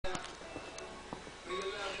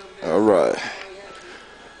Alright.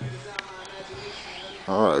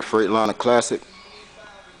 Alright, Freightliner Classic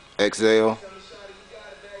XL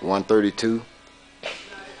 132.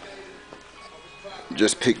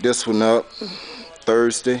 Just picked this one up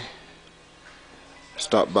Thursday.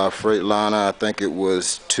 Stopped by Freightliner, I think it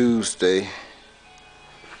was Tuesday,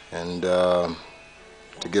 and to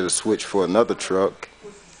get a switch for another truck,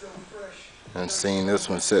 and seen this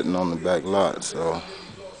one sitting on the back lot. So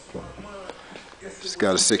it's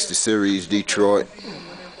got a 60 series Detroit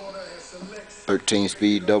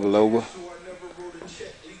 13-speed double over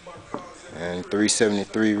and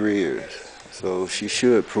 373 rears, so she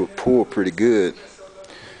should pull pretty good.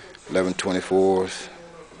 1124s.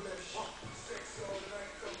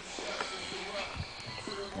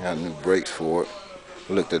 Got new brakes for it.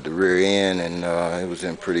 Looked at the rear end, and it was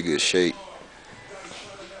in pretty good shape.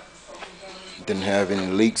 Didn't have any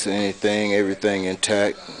leaks or anything. Everything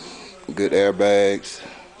intact. Good airbags.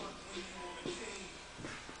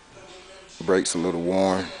 Brakes a little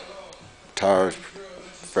worn. Tires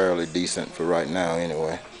fairly decent for right now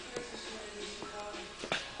anyway.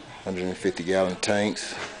 150-gallon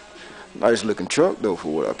tanks. Nice looking truck though for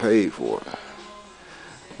what I paid for it.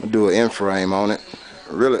 I'm gonna do an in frame on it.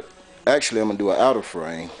 Actually I'm gonna do an outer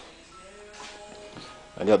frame.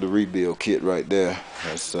 I got the rebuild kit right there.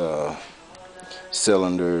 That's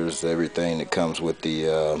cylinders, everything that comes with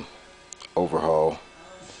the overhaul.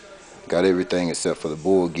 Got everything except for the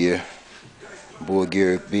bull gear. Bull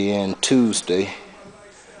gear being Tuesday.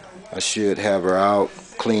 I should have her out,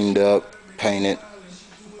 cleaned up, painted.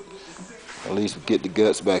 At least get the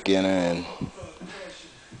guts back in her, and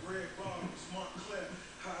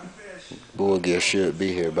bull gear should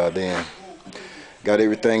be here by then. Got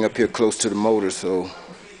everything up here close to the motor, so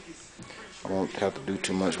I won't have to do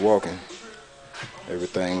too much walking.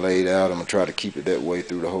 Everything laid out. I'm gonna try to keep it that way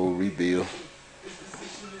through the whole rebuild.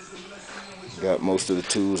 Got most of the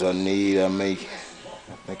tools I need. I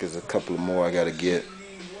think there's a couple of more I gotta get.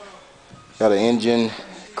 Got an engine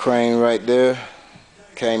crane right there.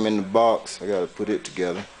 Came in the box. I gotta put it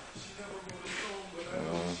together.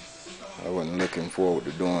 I wasn't looking forward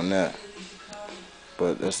to doing that,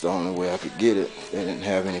 but that's the only way I could get it. They didn't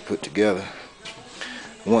have any put together.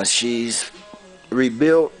 Once she's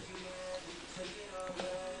rebuilt,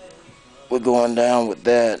 we're going down with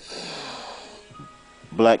that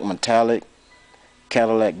black metallic,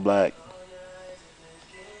 Cadillac black.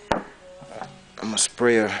 I'm gonna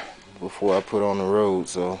spray her before I put on the road,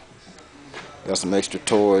 so got some extra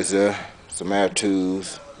toys there, some air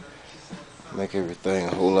tools, make everything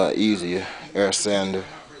a whole lot easier. Air sander,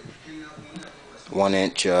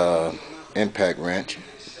 1-inch impact wrench,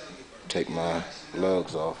 take my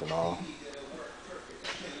lugs off and all.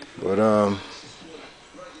 But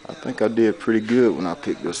I think I did pretty good when I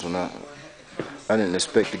picked this one up. I didn't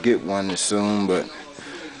expect to get one this soon, but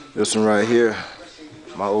this one right here,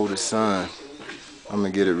 my oldest son, I'm gonna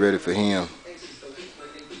get it ready for him.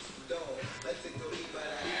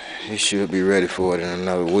 He should be ready for it in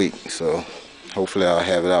another week, so hopefully I'll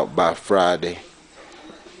have it out by Friday.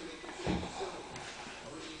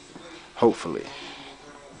 Hopefully.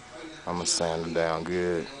 I'm gonna sand them down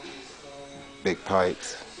good. Big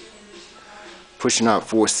pipes. Pushing out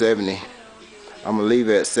 470. I'm gonna leave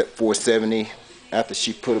it at 470. After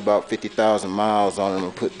she put about 50,000 miles on it, I'm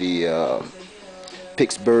gonna put the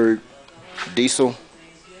Pittsburgh diesel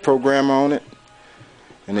program on it,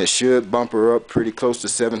 and it should bump her up pretty close to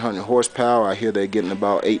 700 horsepower. I hear they're getting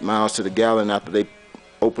about 8 miles to the gallon after they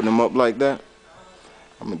open them up like that.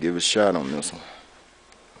 I'm gonna give it a shot on this one.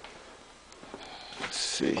 Let's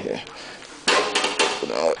see here.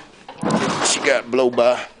 She got blow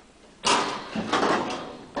by.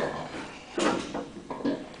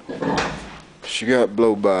 She got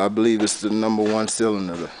blow by. I believe it's the #1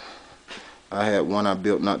 cylinder. I had one I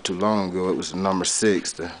built not too long ago. It was the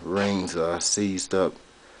 #6. The rings are seized up,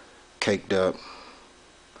 caked up.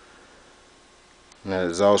 And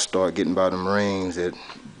as all start getting by them rings, it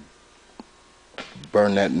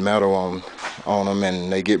burn that metal on them,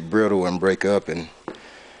 and they get brittle and break up, and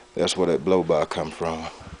that's where that blow by come from.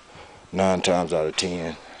 9 times out of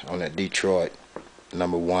 10 on that Detroit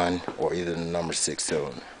 #1 or either the #6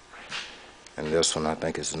 cylinder. And this one I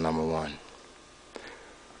think is the #1.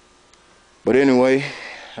 But anyway,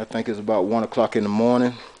 I think it's about 1 o'clock in the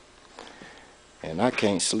morning, and I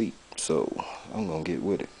can't sleep, so I'm gonna get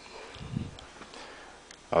with it.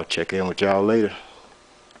 I'll check in with y'all later.